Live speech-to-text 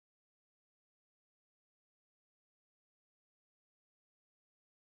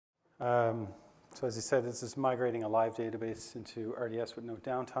So as you said, this is migrating a live database into RDS with no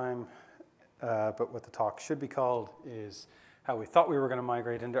downtime. But what the talk should be called is how we thought we were going to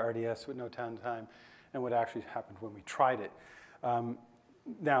migrate into RDS with no downtime and what actually happened when we tried it.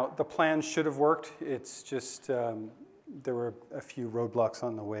 Now, the plan should have worked. It's just there were a few roadblocks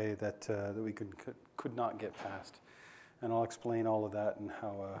on the way that we could not get past. And I'll explain all of that and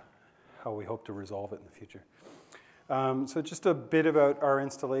how we hope to resolve it in the future. So just a bit about our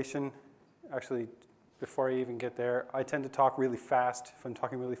installation. Actually, before I even get there, I tend to talk really fast. If I'm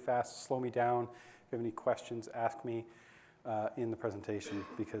talking really fast, slow me down. If you have any questions, ask me in the presentation,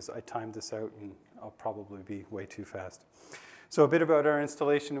 because I timed this out and I'll probably be way too fast. So a bit about our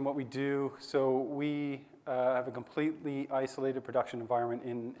installation and what we do. So we have a completely isolated production environment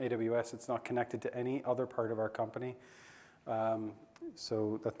in AWS. It's not connected to any other part of our company.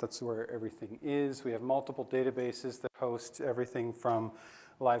 So that's where everything is. We have multiple databases that host everything from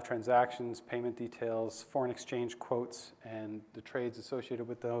live transactions, payment details, foreign exchange quotes, and the trades associated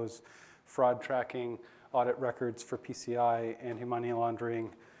with those, fraud tracking, audit records for PCI, anti-money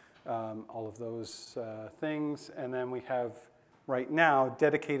laundering, all of those things. And then we have, right now,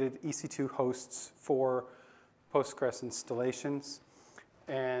 dedicated EC2 hosts for Postgres installations.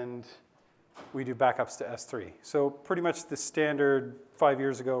 And we do backups to S3. So pretty much the standard 5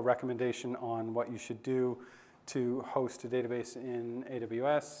 years ago recommendation on what you should do to host a database in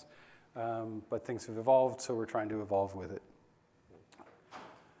AWS, but things have evolved, so we're trying to evolve with it.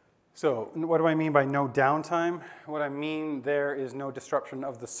 So what do I mean by no downtime? What I mean there is no disruption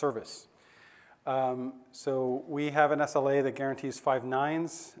of the service. So we have an SLA that guarantees 5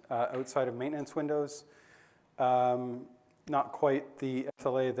 nines outside of maintenance windows. Not quite the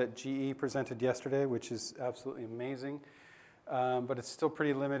SLA that GE presented yesterday, which is absolutely amazing. But it's still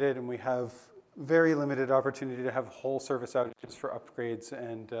pretty limited, and we have very limited opportunity to have whole service outages for upgrades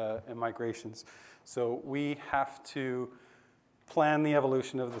and migrations. So we have to plan the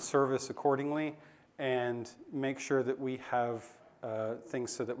evolution of the service accordingly and make sure that we have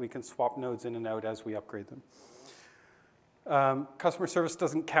things so that we can swap nodes in and out as we upgrade them. Customer service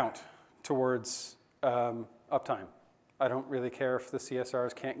doesn't count towards uptime. I don't really care if the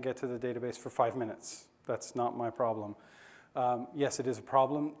CSRs can't get to the database for 5 minutes. That's not my problem. Yes, it is a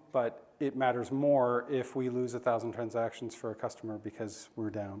problem, but it matters more if we lose 1,000 transactions for a customer because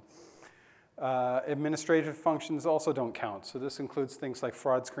we're down. Administrative functions also don't count. So this includes things like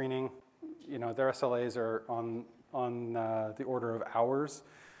fraud screening. You know, their SLAs are on the order of hours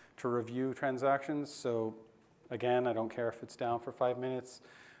to review transactions. So again, I don't care if it's down for 5 minutes.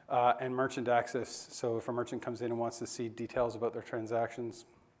 And merchant access. So if a merchant comes in and wants to see details about their transactions,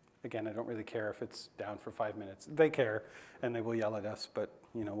 again, I don't really care if it's down for 5 minutes. They care, and they will yell at us, but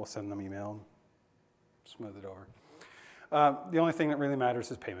you know, we'll send them email and smooth it over. The only thing that really matters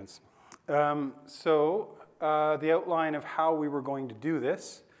is payments. So the outline of how we were going to do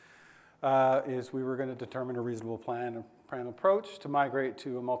this is we were going to determine a reasonable plan approach to migrate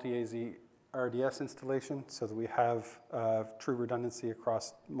to a multi-AZ RDS installation so that we have true redundancy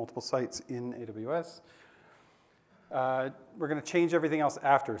across multiple sites in AWS. We're going to change everything else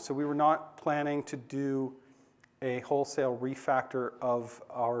after. So we were not planning to do a wholesale refactor of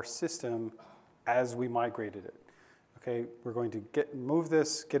our system as we migrated it. Okay, we're going to move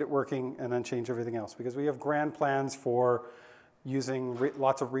this, get it working, and then change everything else because we have grand plans for using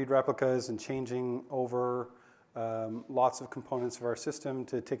lots of read replicas and changing over lots of components of our system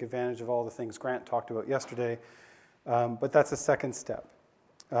to take advantage of all the things Grant talked about yesterday. But that's a second step.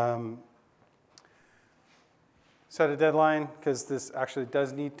 Set a deadline, because this actually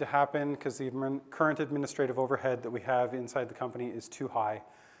does need to happen, because the current administrative overhead that we have inside the company is too high.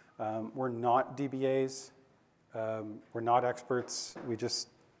 We're not DBAs. We're not experts. We just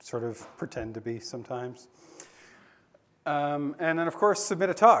sort of pretend to be sometimes. And then, of course, submit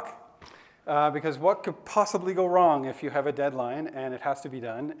a talk. Because what could possibly go wrong if you have a deadline and it has to be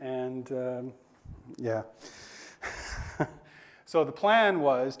done? And yeah. So the plan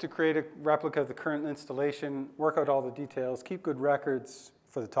was to create a replica of the current installation, work out all the details, keep good records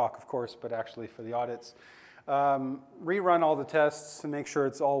for the talk, of course, but actually for the audits. Rerun all the tests to make sure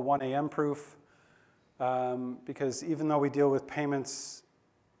it's all 1 AM proof. Because even though we deal with payments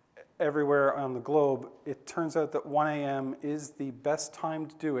everywhere on the globe, it turns out that 1 AM is the best time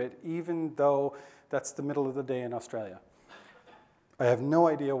to do it, even though that's the middle of the day in Australia. I have no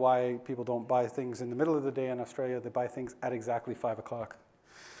idea why people don't buy things in the middle of the day in Australia. They buy things at exactly 5 o'clock.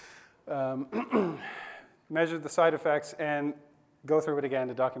 Measure the side effects and go through it again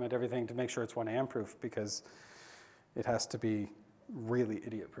to document everything to make sure it's 1 AM proof because it has to be really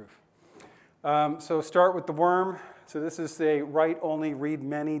idiot proof. So start with the worm. So this is a write-only,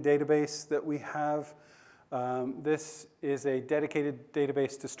 read-many database that we have. This is a dedicated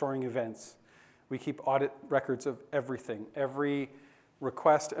database to storing events. We keep audit records of everything. Every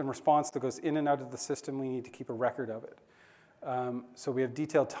request and response that goes in and out of the system, we need to keep a record of it. So we have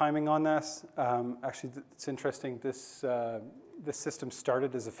detailed timing on this. Actually, it's interesting. This system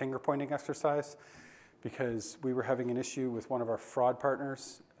started as a finger-pointing exercise because we were having an issue with one of our fraud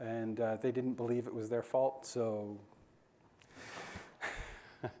partners, and they didn't believe it was their fault. So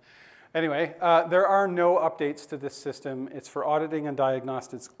anyway, there are no updates to this system. It's for auditing and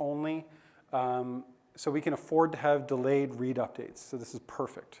diagnostics only. So we can afford to have delayed read updates. So this is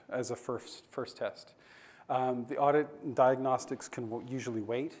perfect as a first test. The audit and diagnostics can usually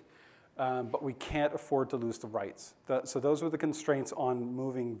wait, but we can't afford to lose the writes. So those were the constraints on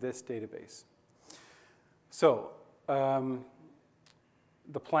moving this database. So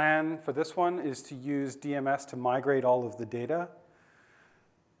the plan for this one is to use DMS to migrate all of the data,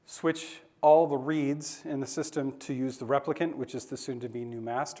 switch all the reads in the system to use the replicant, which is the soon-to-be new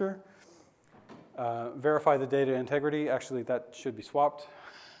master, verify the data integrity. Actually, that should be swapped.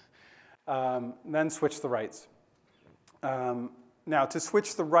 Then switch the writes. Now, to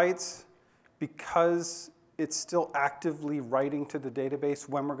switch the writes, because it's still actively writing to the database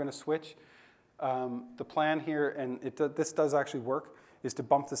when we're going to switch, the plan here, and this does actually work, is to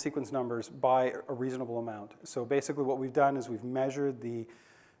bump the sequence numbers by a reasonable amount. So basically what we've done is we've measured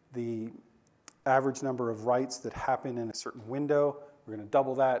the average number of writes that happen in a certain window. We're going to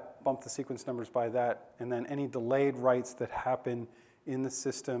double that, bump the sequence numbers by that, and then any delayed writes that happen in the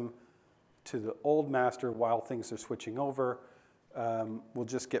system to the old master while things are switching over will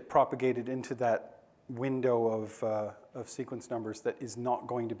just get propagated into that window of sequence numbers that is not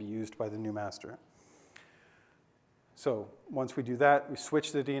going to be used by the new master. So once we do that, we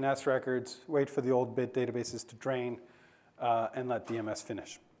switch the DNS records, wait for the old bit databases to drain, and let DMS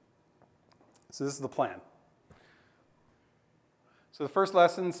finish. So this is the plan. So the first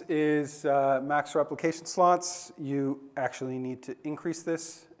lessons is max replication slots. You actually need to increase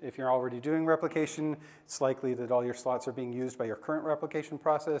this. If you're already doing replication, it's likely that all your slots are being used by your current replication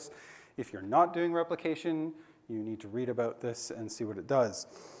process. If you're not doing replication, you need to read about this and see what it does.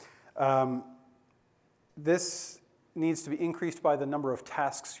 This needs to be increased by the number of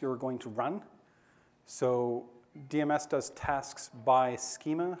tasks you're going to run. So DMS does tasks by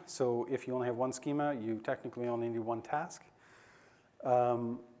schema. So if you only have one schema, you technically only need one task.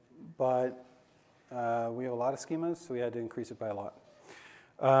 But we have a lot of schemas, so we had to increase it by a lot.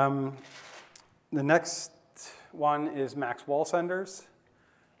 The next one is max wall senders.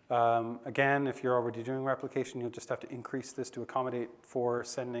 Again, if you're already doing replication, you'll just have to increase this to accommodate for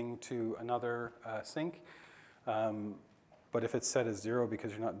sending to another sink. But if it's set as 0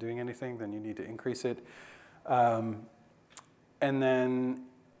 because you're not doing anything, then you need to increase it. And then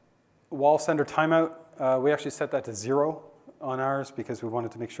wall sender timeout, we actually set that to 0 on ours because we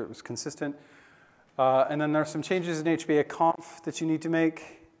wanted to make sure it was consistent. And then there are some changes in HBA-conf that you need to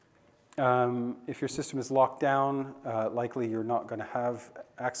make. If your system is locked down, likely you're not going to have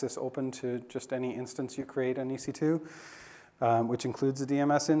access open to just any instance you create on EC2, which includes a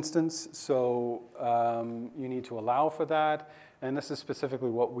DMS instance. So you need to allow for that. And this is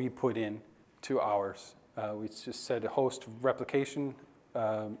specifically what we put in to ours. We just said host replication,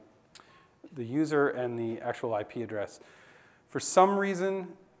 the user, and the actual IP address. For some reason,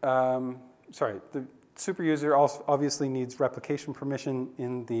 the super user also obviously needs replication permission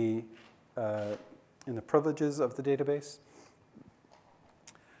in the privileges of the database.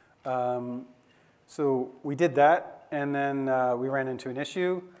 So we did that, and then we ran into an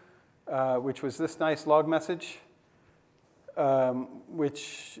issue, which was this nice log message,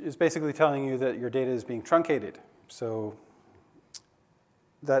 which is basically telling you that your data is being truncated. So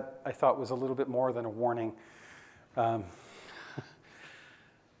that I thought was a little bit more than a warning.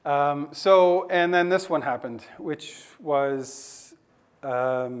 And then this one happened, which was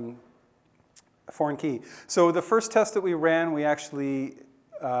a foreign key. So the first test that we ran, we actually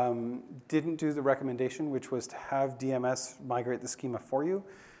didn't do the recommendation, which was to have DMS migrate the schema for you.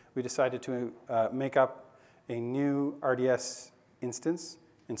 We decided to make up a new RDS instance,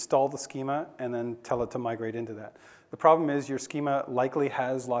 install the schema, and then tell it to migrate into that. The problem is your schema likely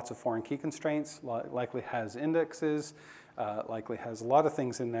has lots of foreign key constraints, likely has indexes, likely has a lot of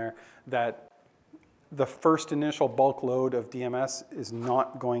things in there that the first initial bulk load of DMS is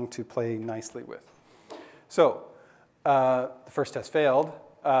not going to play nicely with. So the first test failed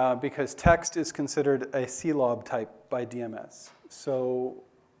because text is considered a CLOB type by DMS. So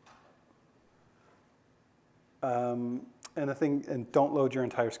and don't load your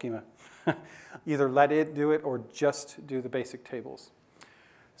entire schema. Either let it do it or just do the basic tables.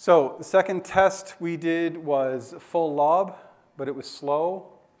 So the second test we did was full lob, but it was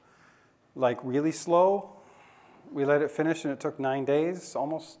slow, like really slow. We let it finish and it took 9 days,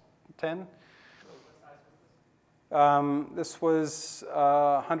 almost 10. This was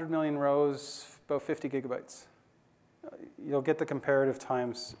 100 million rows, about 50 gigabytes. You'll get the comparative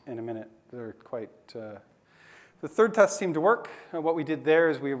times in a minute. They're quite... The third test seemed to work. What we did there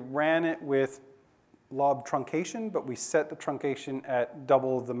is we ran it with lob truncation, but we set the truncation at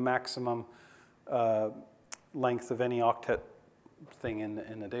double the maximum length of any octet thing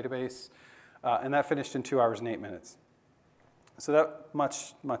in the database. And that finished in 2 hours and 8 minutes. So that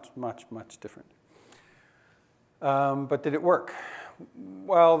much different. But did it work?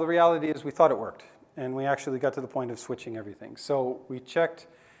 Well, the reality is we thought it worked. And we actually got to the point of switching everything. So we checked.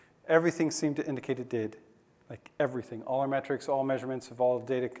 Everything seemed to indicate it did. Like everything. All our metrics, all measurements of all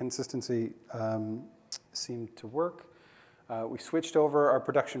data consistency seemed to work. We switched over our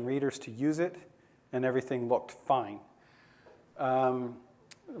production readers to use it, and everything looked fine.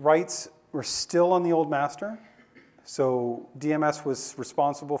 Writes were still on the old master. So DMS was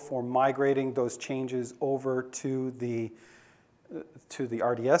responsible for migrating those changes over to the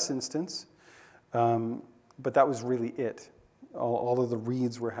RDS instance. But that was really it. All of the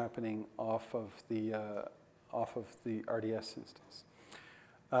reads were happening off of the RDS instance.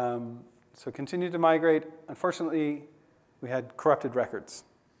 So continued to migrate. Unfortunately, we had corrupted records.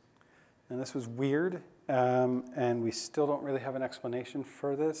 And this was weird, and we still don't really have an explanation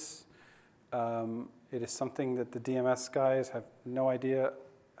for this. It is something that the DMS guys have no idea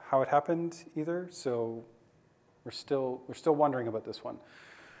how it happened either, so we're still wondering about this one.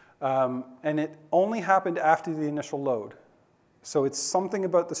 And it only happened after the initial load. So it's something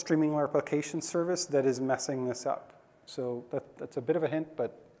about the streaming replication service that is messing this up. So that's a bit of a hint,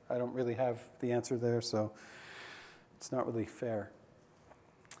 but I don't really have the answer there, so it's not really fair.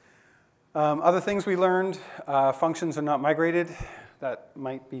 Other things we learned, functions are not migrated. That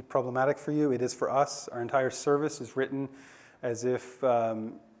might be problematic for you. It is for us. Our entire service is written as if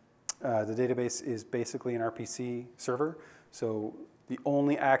the database is basically an RPC server. So the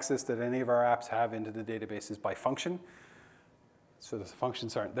only access that any of our apps have into the database is by function. So if the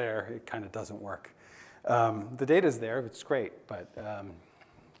functions aren't there, it kind of doesn't work. The data is there, it's great, but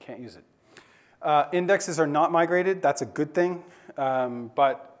can't use it. Indexes are not migrated. That's a good thing,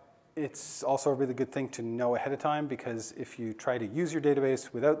 but it's also a really good thing to know ahead of time, because if you try to use your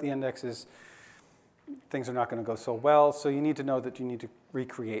database without the indexes, things are not going to go so well. So you need to know that you need to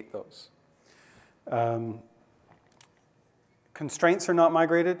recreate those. Constraints are not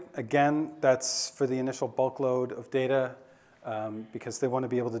migrated. Again, that's for the initial bulk load of data, because they want to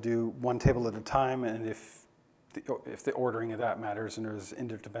be able to do one table at a time, and if the ordering of that matters and there's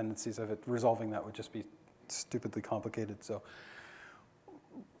interdependencies of it, resolving that would just be stupidly complicated. So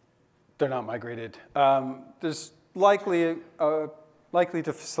they're not migrated. There's likely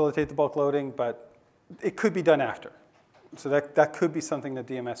to facilitate the bulk loading, but it could be done after. So that could be something that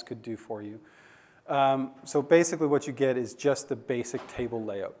DMS could do for you. So basically what you get is just the basic table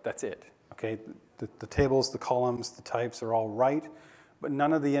layout. That's it. Okay? The tables, the columns, the types are all right, but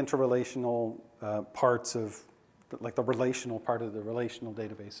none of the interrelational parts of, like the relational part of the relational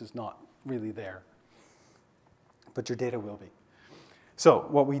database is not really there. But your data will be. So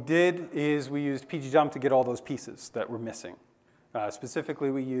what we did is we used pgdump to get all those pieces that were missing.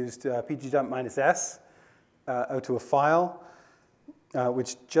 Specifically, we used pgdump -s out to a file,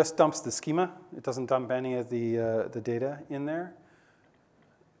 which just dumps the schema. It doesn't dump any of the data in there.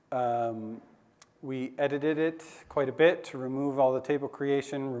 We edited it quite a bit to remove all the table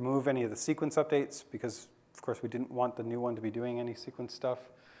creation, remove any of the sequence updates, because, of course, we didn't want the new one to be doing any sequence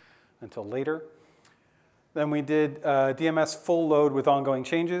stuff until later. Then we did DMS full load with ongoing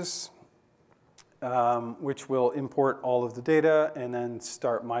changes, which will import all of the data and then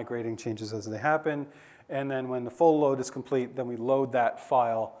start migrating changes as they happen. And then when the full load is complete, then we load that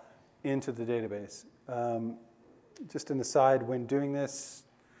file into the database. Just an aside, when doing this,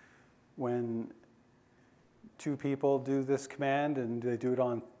 when two people do this command and they do it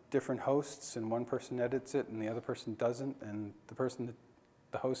on different hosts and one person edits it and the other person doesn't, and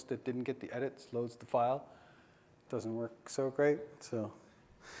the host that didn't get the edits loads the file, doesn't work so great. So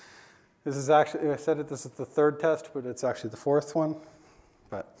this is actually, I said it, this is the third test, but it's actually the fourth one.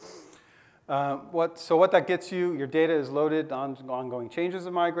 But so what that gets you, your data is loaded, ongoing changes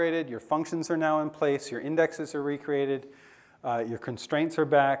are migrated, your functions are now in place, your indexes are recreated, your constraints are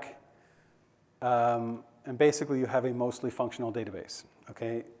back, and basically you have a mostly functional database,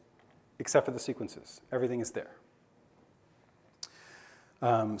 okay? Except for the sequences. Everything is there.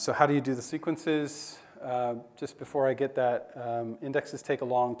 So how do you do the sequences? Just before I get that, indexes take a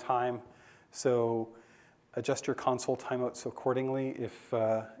long time, so adjust your console timeouts accordingly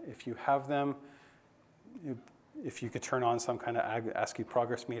if you have them. If you could turn on some kind of ASCII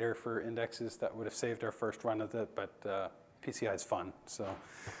progress meter for indexes, that would have saved our first run of it, but PCI is fun, so.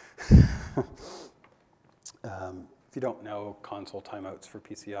 If you don't know, console timeouts for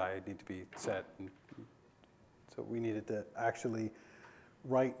PCI need to be set. And so we needed to actually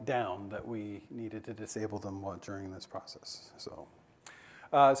write down that we needed to disable them during this process. So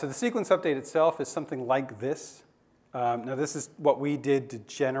the sequence update itself is something like this. Now this is what we did to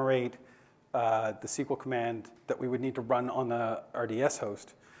generate the SQL command that we would need to run on the RDS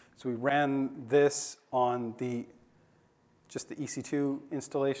host. So we ran this on just the EC2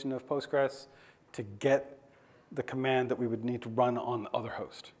 installation of Postgres to get the command that we would need to run on the other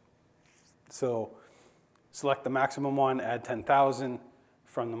host. So select the maximum one, add 10,000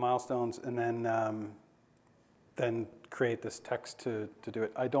 from the milestones, and then create this text to do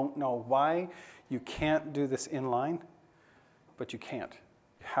it. I don't know why you can't do this inline, but you can't.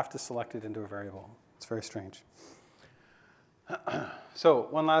 You have to select it into a variable. It's very strange. So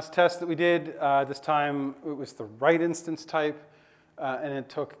one last test that we did, this time it was the right instance type, and it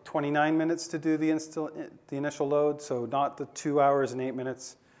took 29 minutes to do the initial load, so not the 2 hours and 8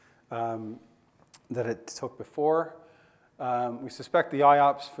 minutes that it took before. We suspect the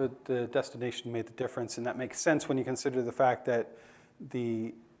IOPS for the destination made the difference, and that makes sense when you consider the fact that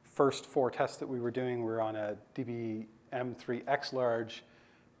the first 4 tests that we were doing were on a DBM3 X large,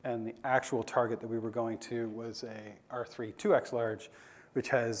 and the actual target that we were going to was a R3 2X large, which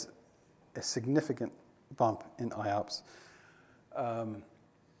has a significant bump in IOPS.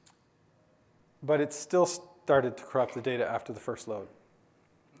 But it still started to corrupt the data after the first load.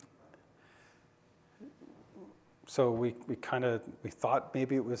 So we thought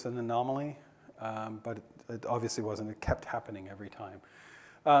maybe it was an anomaly, but it obviously wasn't. It kept happening every time.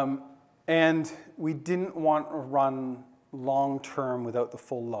 And we didn't want to run long-term without the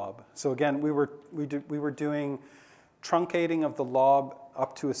full lob. So again, we were doing truncating of the lob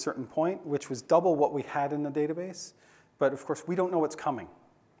up to a certain point, which was double what we had in the database. But of course, we don't know what's coming,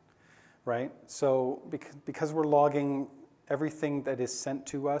 right? So because we're logging everything that is sent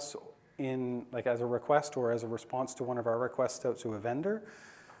to us in as a request or as a response to one of our requests out to a vendor,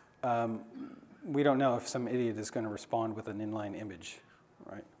 we don't know if some idiot is going to respond with an inline image,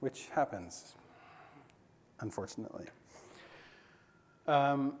 right? Which happens, unfortunately.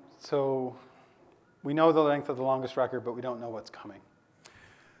 So we know the length of the longest record, but we don't know what's coming.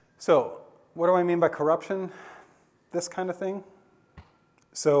 So what do I mean by corruption? This kind of thing.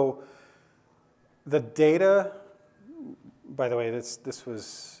 So the data, by the way, this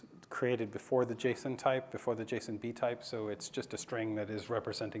was created before the JSON type, before the JSON B type, so it's just a string that is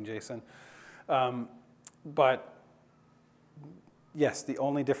representing JSON. But yes, the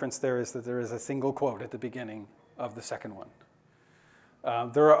only difference there is that there is a single quote at the beginning of the second one.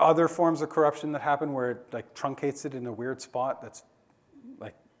 There are other forms of corruption that happen where it truncates it in a weird spot. That's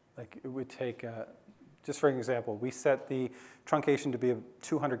like it would take, just for an example, we set the truncation to be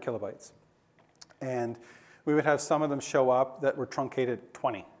 200 kilobytes. And we would have some of them show up that were truncated at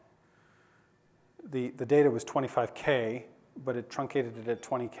 20. The data was 25K, but it truncated it at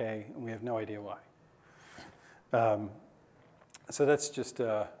 20K, and we have no idea why. So that's just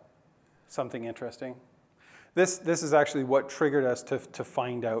something interesting. This is actually what triggered us to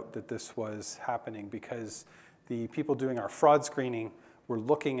find out that this was happening, because the people doing our fraud screening were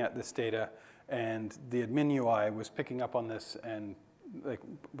looking at this data, and the admin UI was picking up on this, and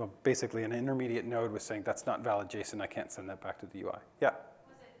basically an intermediate node was saying, that's not valid JSON, I can't send that back to the UI. Yeah?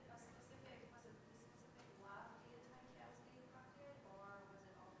 Was it a specific lab data type that was being corrupted, or was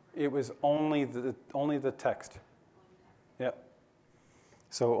it all? It was only the text. Yeah.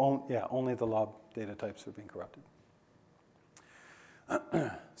 So only the lob data types are being corrupted.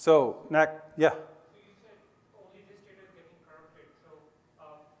 So next, yeah. So you said only this data is getting corrupted. So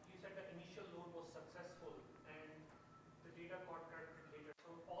you said the initial load was successful and the data got corrupted later.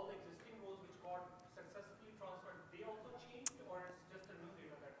 So all the existing rows which got successfully transferred, they also changed, or it's just the new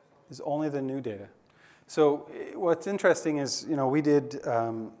data that was on? It's only the new data. So what's interesting is, we did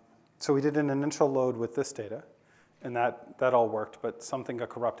an initial load with this data, and that all worked, but something got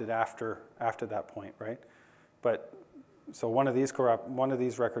corrupted after that point, right? But so one of these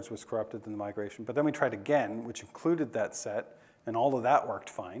records was corrupted in the migration, but then we tried again, which included that set, and all of that worked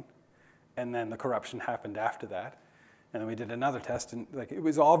fine, and then the corruption happened after that, and then we did another test, and it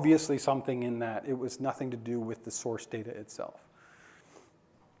was obviously something in that. It was nothing to do with the source data itself.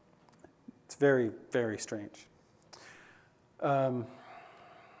 It's very, very strange.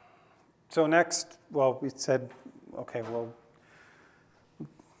 So next, well, we said, okay, we'll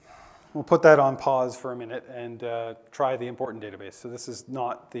put that on pause for a minute and try the important database. So this is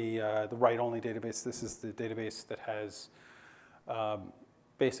not the write-only database. This is the database that has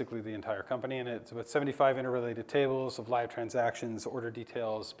basically the entire company in it. It's about 75 interrelated tables of live transactions, order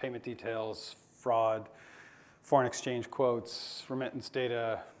details, payment details, fraud, foreign exchange quotes, remittance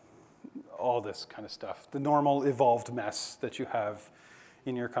data, all this kind of stuff. The normal evolved mess that you have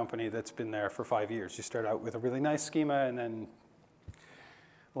in your company that's been there for 5 years. You start out with a really nice schema and then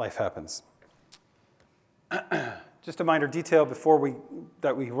life happens. Just a minor detail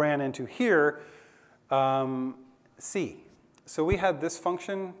that we ran into here, C. So we had this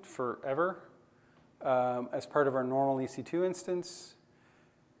function forever as part of our normal EC2 instance.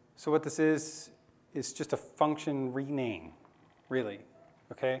 So what this is just a function rename, really,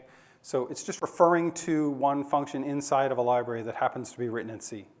 okay? So it's just referring to one function inside of a library that happens to be written in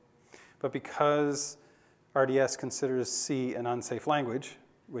C. But because RDS considers C an unsafe language,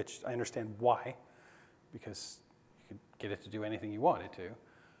 which I understand why, because you could get it to do anything you want it to,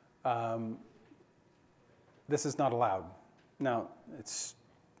 this is not allowed. Now,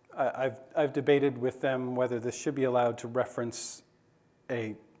 I've debated with them whether this should be allowed to reference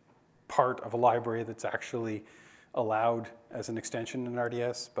a part of a library that's actually allowed as an extension in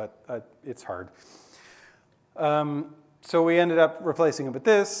RDS, but it's hard. So we ended up replacing it with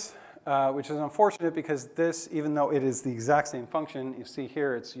this, which is unfortunate because this, even though it is the exact same function, you see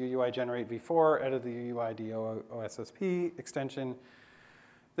here it's UUI generate v4, edit the UUID OSSP extension.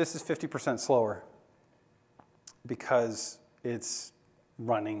 This is 50% slower because it's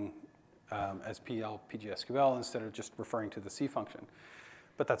running as PGSQL instead of just referring to the C function.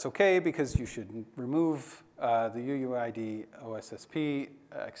 But that's okay because you should remove the UUID OSSP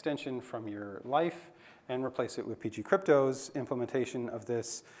extension from your life and replace it with pgcrypto's implementation of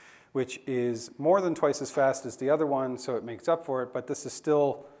this, which is more than twice as fast as the other one, so it makes up for it, but this is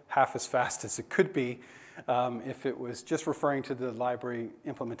still half as fast as it could be if it was just referring to the library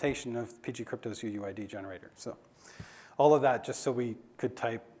implementation of pgcrypto's UUID generator. So all of that just so we could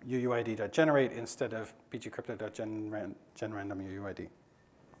type UUID.generate instead of pgcrypto.genrandom UUID.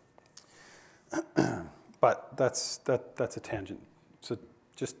 But that's a tangent, so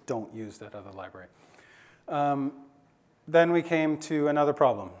just don't use that other library. Then we came to another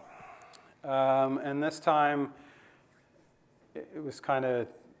problem. And this time, it was kind of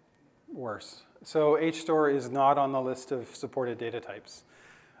worse. So HStore is not on the list of supported data types.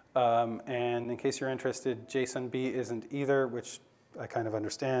 And in case you're interested, JSONB isn't either, which I kind of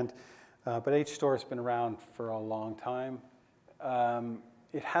understand. But HStore has been around for a long time.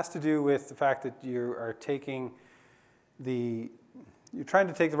 It has to do with the fact that you are you're trying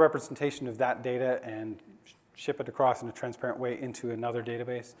to take the representation of that data and ship it across in a transparent way into another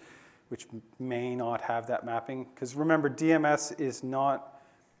database, which may not have that mapping. Because remember, DMS is not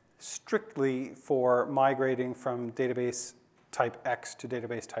strictly for migrating from database type X to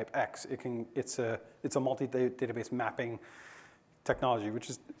database type X. It's a multi-database mapping technology, which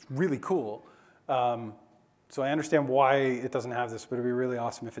is really cool. So I understand why it doesn't have this, but it'd be really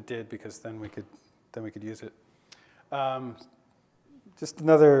awesome if it did, because then we could use it. Just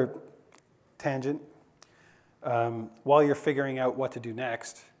another tangent. While you're figuring out what to do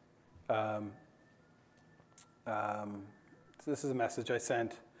next, this is a message I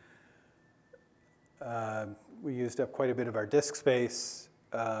sent. We used up quite a bit of our disk space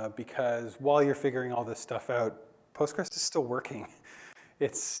because while you're figuring all this stuff out, Postgres is still working.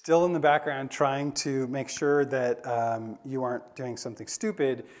 It's still in the background trying to make sure that you aren't doing something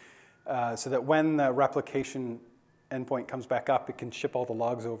stupid so that when the replication endpoint comes back up, it can ship all the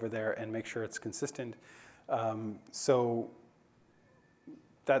logs over there and make sure it's consistent. So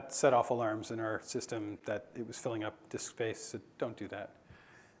that set off alarms in our system that it was filling up disk space, so don't do that.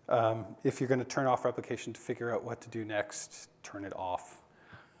 If you're going to turn off replication to figure out what to do next, turn it off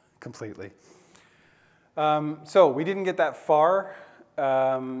completely. So we didn't get that far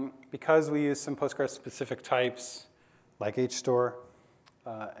because we used some Postgres-specific types like HStore,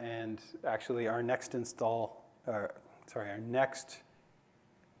 and actually our next our next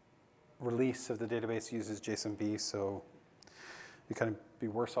release of the database uses JSONB, so you kind of be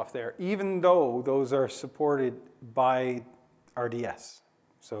worse off there, even though those are supported by RDS.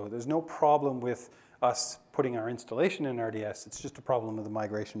 So there's no problem with us putting our installation in RDS. It's just a problem with the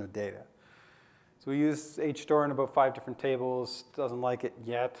migration of data. So we use HStore in about 5 different tables. Doesn't like it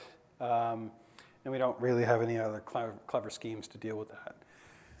yet. And we don't really have any other clever schemes to deal with that.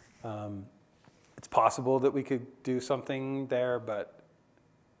 It's possible that we could do something there, but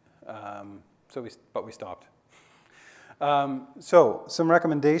we stopped. So some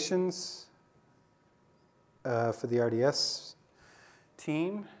recommendations for the RDS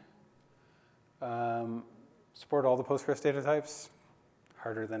team. Support all the Postgres data types.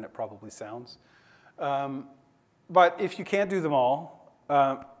 Harder than it probably sounds. But if you can't do them all,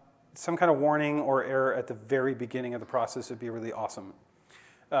 some kind of warning or error at the very beginning of the process would be really awesome.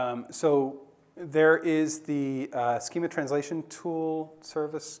 So there is the schema translation tool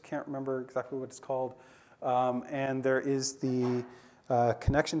service. Can't remember exactly what it's called. And there is the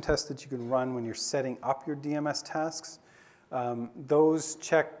connection test that you can run when you're setting up your DMS tasks. Those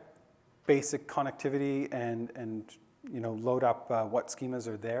check basic connectivity and load up what schemas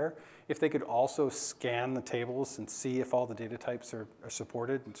are there. If they could also scan the tables and see if all the data types are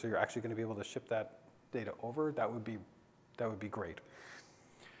supported, and so you're actually going to be able to ship that data over, that would be great.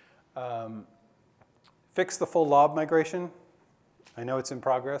 Fix the full lob migration. I know it's in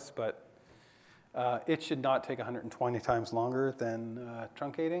progress, but it should not take 120 times longer than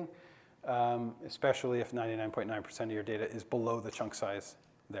truncating, especially if 99.9% of your data is below the chunk size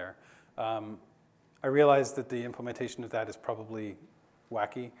there. I realize that the implementation of that is probably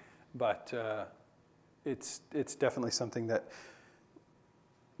wacky, but it's definitely something that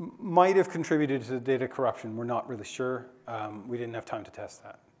might have contributed to the data corruption. We're not really sure. We didn't have time to test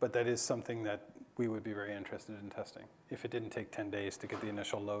that, but that is something that we would be very interested in testing if it didn't take 10 days to get the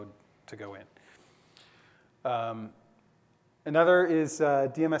initial load to go in. Another is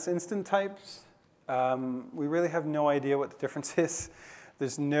DMS instant types. We really have no idea what the difference is.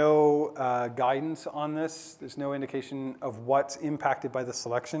 There's no guidance on this. There's no indication of what's impacted by the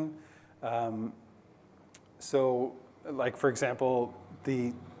selection. So, like for example,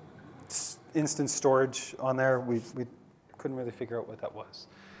 the instance storage on there, we couldn't really figure out what that was.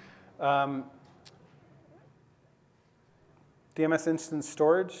 DMS instance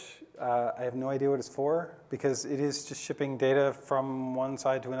storage, I have no idea what it's for because it is just shipping data from one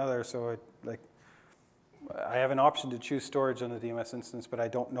side to another. So I have an option to choose storage on the DMS instance, but I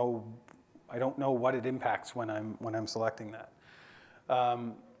don't know what it impacts when I'm selecting that.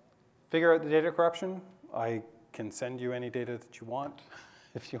 Figure out the data corruption. I can send you any data that you want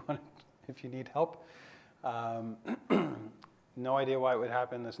if you need help. No idea why it would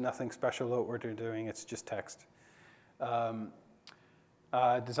happen. There's nothing special about what we're doing. It's just text.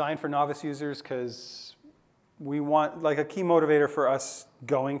 Designed for novice users because we want, like a key motivator for us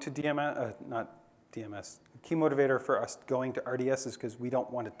going to DMS, not DMS, key motivator for us going to RDS is because we don't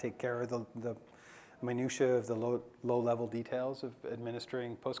want to take care of the minutiae of the low-level details of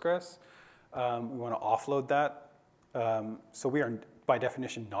administering Postgres. We want to offload that. So we are, by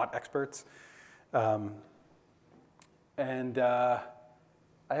definition, not experts. I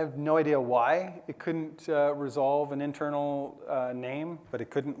have no idea why it couldn't resolve an internal name, but it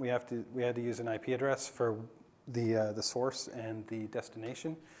couldn't. We had to use an IP address for the source and the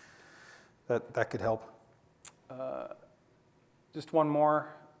destination. That could help. Just one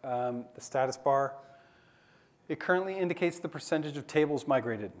more, the status bar. It currently indicates the percentage of tables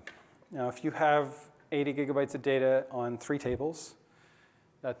migrated. Now, if you have 80 gigabytes of data on 3 tables,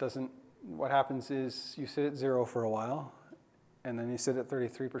 what happens is you sit at 0 for a while, and then you sit at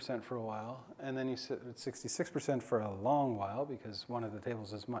 33% for a while, and then you sit at 66% for a long while because one of the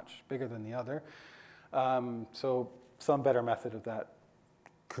tables is much bigger than the other. So some better method of that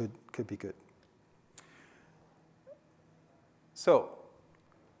could be good. So,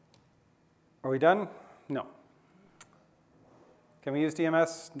 are we done? No. Can we use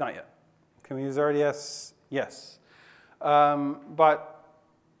DMS? Not yet. Can we use RDS? Yes. But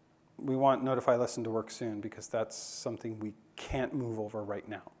we want notify listen to work soon because that's something we can't move over right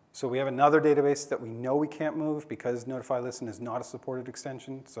now. So we have another database that we know we can't move because notify listen is not a supported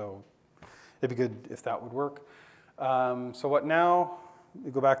extension. So it'd be good if that would work. So what now?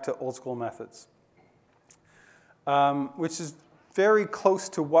 We go back to old school methods, which is very close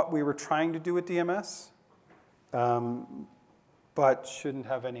to what we were trying to do with DMS, but shouldn't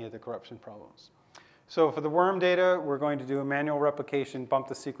have any of the corruption problems. So for the worm data, we're going to do a manual replication, bump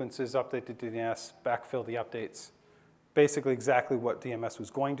the sequences, update the DNS, backfill the updates. Basically exactly what DMS was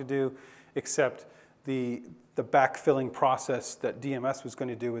going to do, except the backfilling process that DMS was going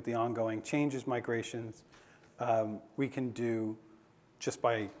to do with the ongoing changes, migrations, we can do just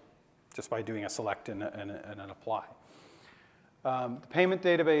by doing a select and an apply. The payment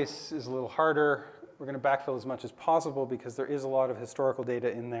database is a little harder. We're going to backfill as much as possible because there is a lot of historical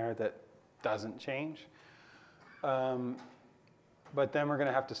data in there that doesn't change. But then we're going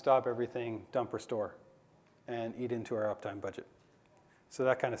to have to stop everything, dump, restore, and eat into our uptime budget. So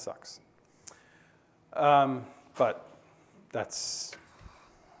that kind of sucks. But that's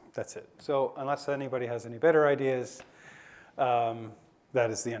it. So unless anybody has any better ideas, That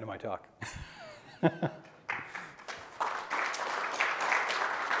is the end of my talk.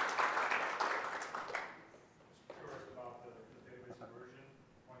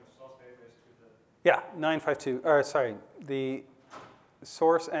 Yeah, 952, or sorry, the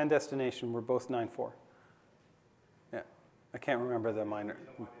source and destination were both 9.4. Yeah, I can't remember the minor.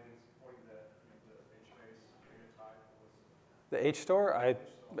 The H store,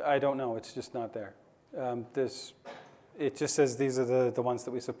 I don't know, it's just not there. It just says these are the ones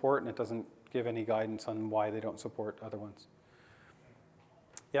that we support, and it doesn't give any guidance on why they don't support other ones.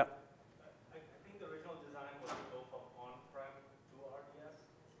 Yeah? I think the original design was to go from on-prem to RDS,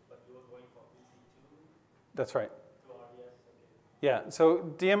 but you were going from EC2 That's right. to RDS. Okay. Yeah, so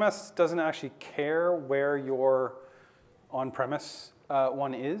DMS doesn't actually care where your on-premise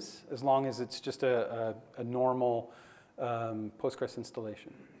one is, as long as it's just a normal Postgres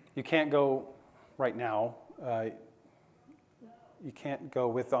installation. You can't go right now. You can't go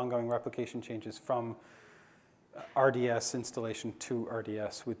with ongoing replication changes from RDS installation to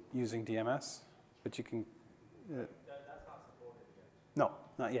RDS with using DMS, but you can. That's not supported yet. No,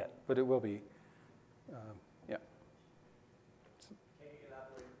 not yet, but it will be. Yeah. Can you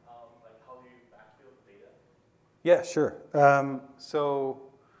elaborate like how do you backfill the data? Yeah, sure. So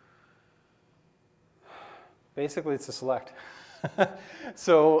basically, it's a select.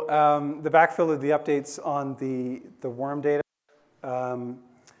 So the backfill of the updates on the worm data.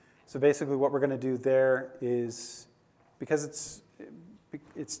 So basically, what we're going to do there is, because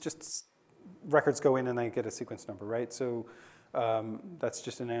it's just records go in and they get a sequence number, right? So that's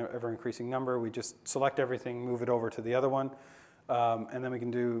just an ever-increasing number. We just select everything, move it over to the other one, and then we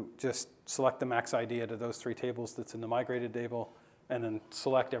can just select the max ID out of those three tables that's in the migrated table, and then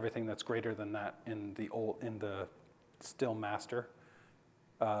select everything that's greater than that in the still master,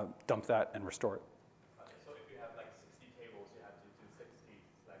 dump that and restore it. So if you have like 60 tables, you have to do 60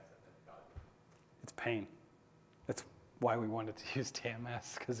 selects and then got it. It's pain. That's why we wanted to use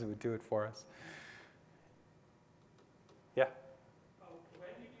TMS, because it would do it for us. Yeah?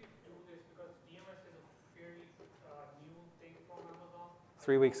 When did you do this? Because DMS is a fairly new thing from Amazon.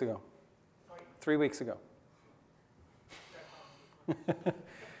 3 weeks ago. Sorry? 3 weeks ago.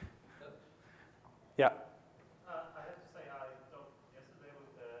 Yeah. I have to say, I talked yesterday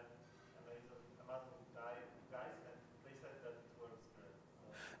with the Amazon guys, and they said that it works good.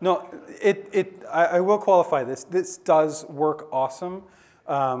 No, I will qualify this. This does work awesome,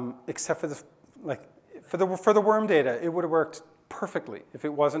 except for for the worm data, it would have worked perfectly if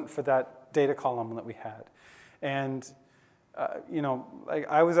it wasn't for that data column that we had. And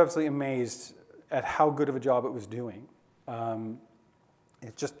I was absolutely amazed at how good of a job it was doing.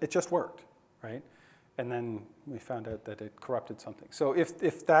 It just worked, right? And then we found out that it corrupted something. So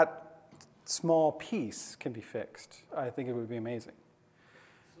if that small piece can be fixed, I think it would be amazing.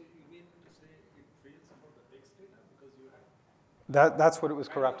 So you mean to say it fails for the text data because you have That's what it was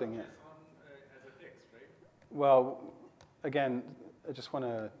corrupting. Yeah. as a text, right? Well, again, I just want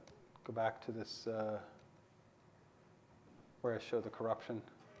to go back to this where I show the corruption.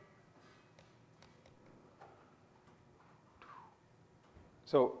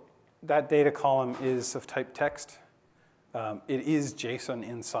 So that data column is of type text. It is JSON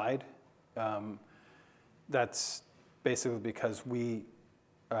inside. That's basically because we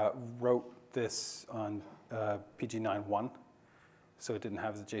wrote this on PG9.1, so it didn't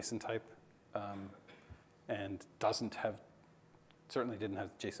have the JSON type, and certainly didn't have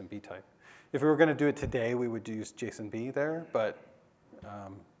the JSON-B type. If we were going to do it today, we would use JSON-B there, but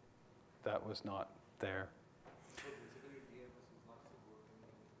that was not there.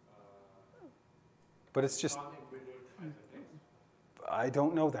 But it's just, I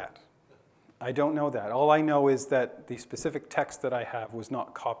don't know that. I don't know that. All I know is that the specific text that I have was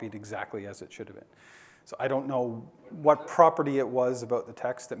not copied exactly as it should have been. So I don't know what property it was about the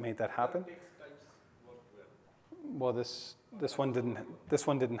text that made that happen. Well, this one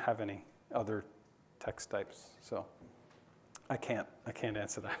didn't have any other text types, so I can't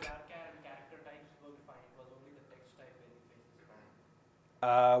answer that. Character types were fine. It was only the text type where you faced this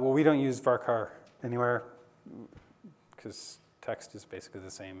problem. Well, we don't use varchar anywhere because text is basically the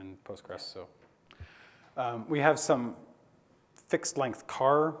same in Postgres. So we have some fixed length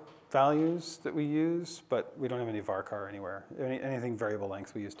char values that we use, but we don't have any varchar anywhere. Anything variable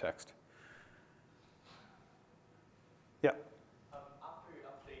length, we use text. Yeah. After you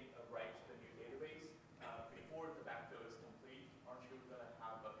update a write to the new database, before the backfill is complete, aren't you going to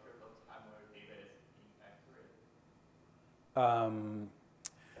have a period of time where data is inaccurate?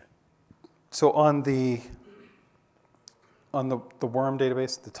 So on the worm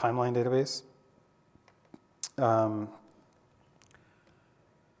database, the timeline database,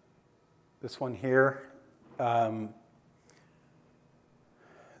 this one here. So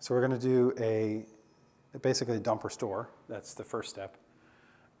we're going to do basically a dump restore. That's the first step.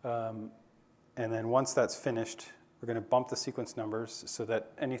 And then once that's finished, we're going to bump the sequence numbers so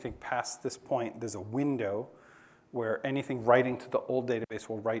that anything past this point, there's a window where anything writing to the old database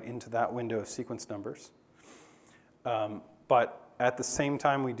will write into that window of sequence numbers. But at the same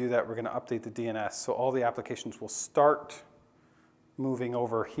time we do that, we're going to update the DNS. So all the applications will start moving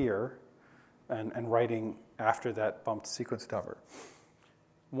over here and writing after that bumped sequence number.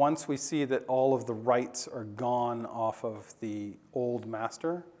 Once we see that all of the writes are gone off of the old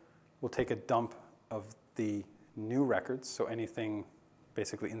master, we'll take a dump of the new records, so anything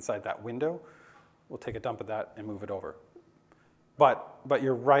basically inside that window, we'll take a dump of that and move it over. But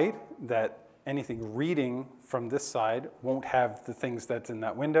you're right that anything reading from this side won't have the things that's in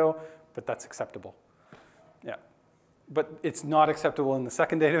that window, but that's acceptable. Yeah. But it's not acceptable in the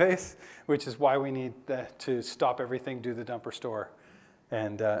second database, which is why we need to stop everything, do the dump restore,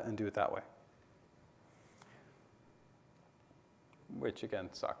 and do it that way. Which, again,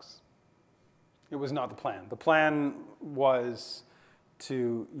 sucks. It was not the plan. The plan was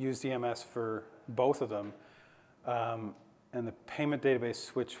to use DMS for both of them. And the payment database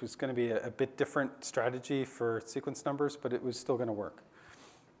switch was going to be a bit different strategy for sequence numbers, but it was still going to work.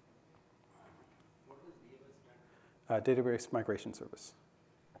 What does DMS stand for? Database migration service.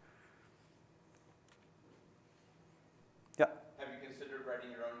 Yeah. Have you considered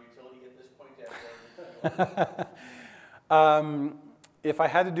writing your own utility at this point? If I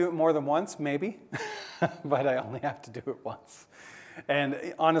had to do it more than once, maybe, but I only have to do it once.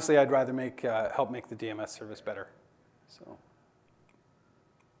 And honestly, I'd rather help make the DMS service better. So,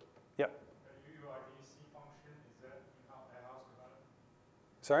 yep. The UUID function, is that in-house developed?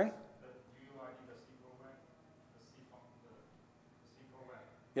 Sorry? The UUID, the C program, the C program.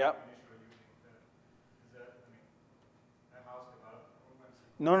 Yep. Initially using that, is that in-house developed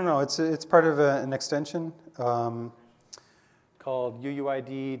program? No. It's part of an extension called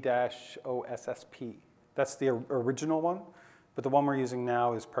UUID-OSSP. That's the original one, but the one we're using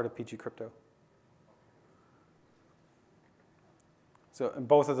now is part of PG Crypto. So and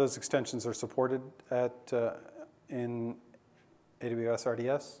both of those extensions are supported in AWS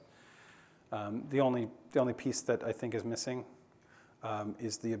RDS. The only piece that I think is missing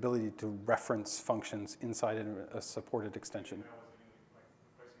is the ability to reference functions inside a supported extension.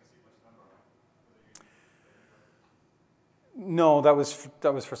 No, that was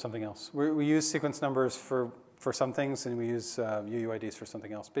for something else. We use sequence numbers for some things, and we use UUIDs for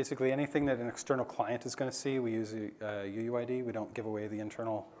something else. Basically, anything that an external client is going to see, we use a UUID. We don't give away the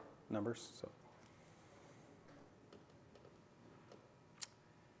internal numbers. So,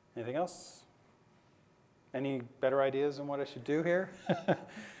 anything else? Any better ideas on what I should do here?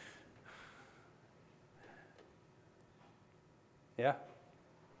 Yeah.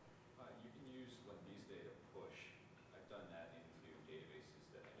 You can use these data push. I've done that into databases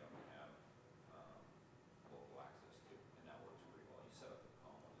that I don't have local access to, and that works pretty well. You set up the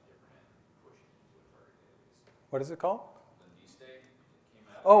column on a different end, push it into a target database. What is it called? These data came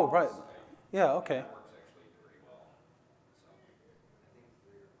out. Oh, right. Yeah. Okay. That works actually pretty well. So, I think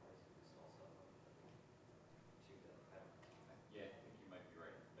 3 or 4 is also 2 that yeah, I think you might be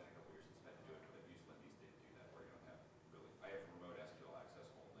right. It's been a couple years since I've had to do it, but I've used these data to do that, where you don't have really. I have remote SQL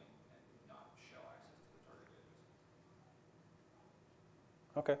access only, and not shell access to the target database.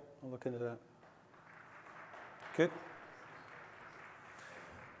 Okay, I'll look into that. Good.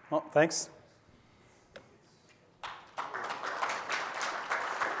 Well, thanks.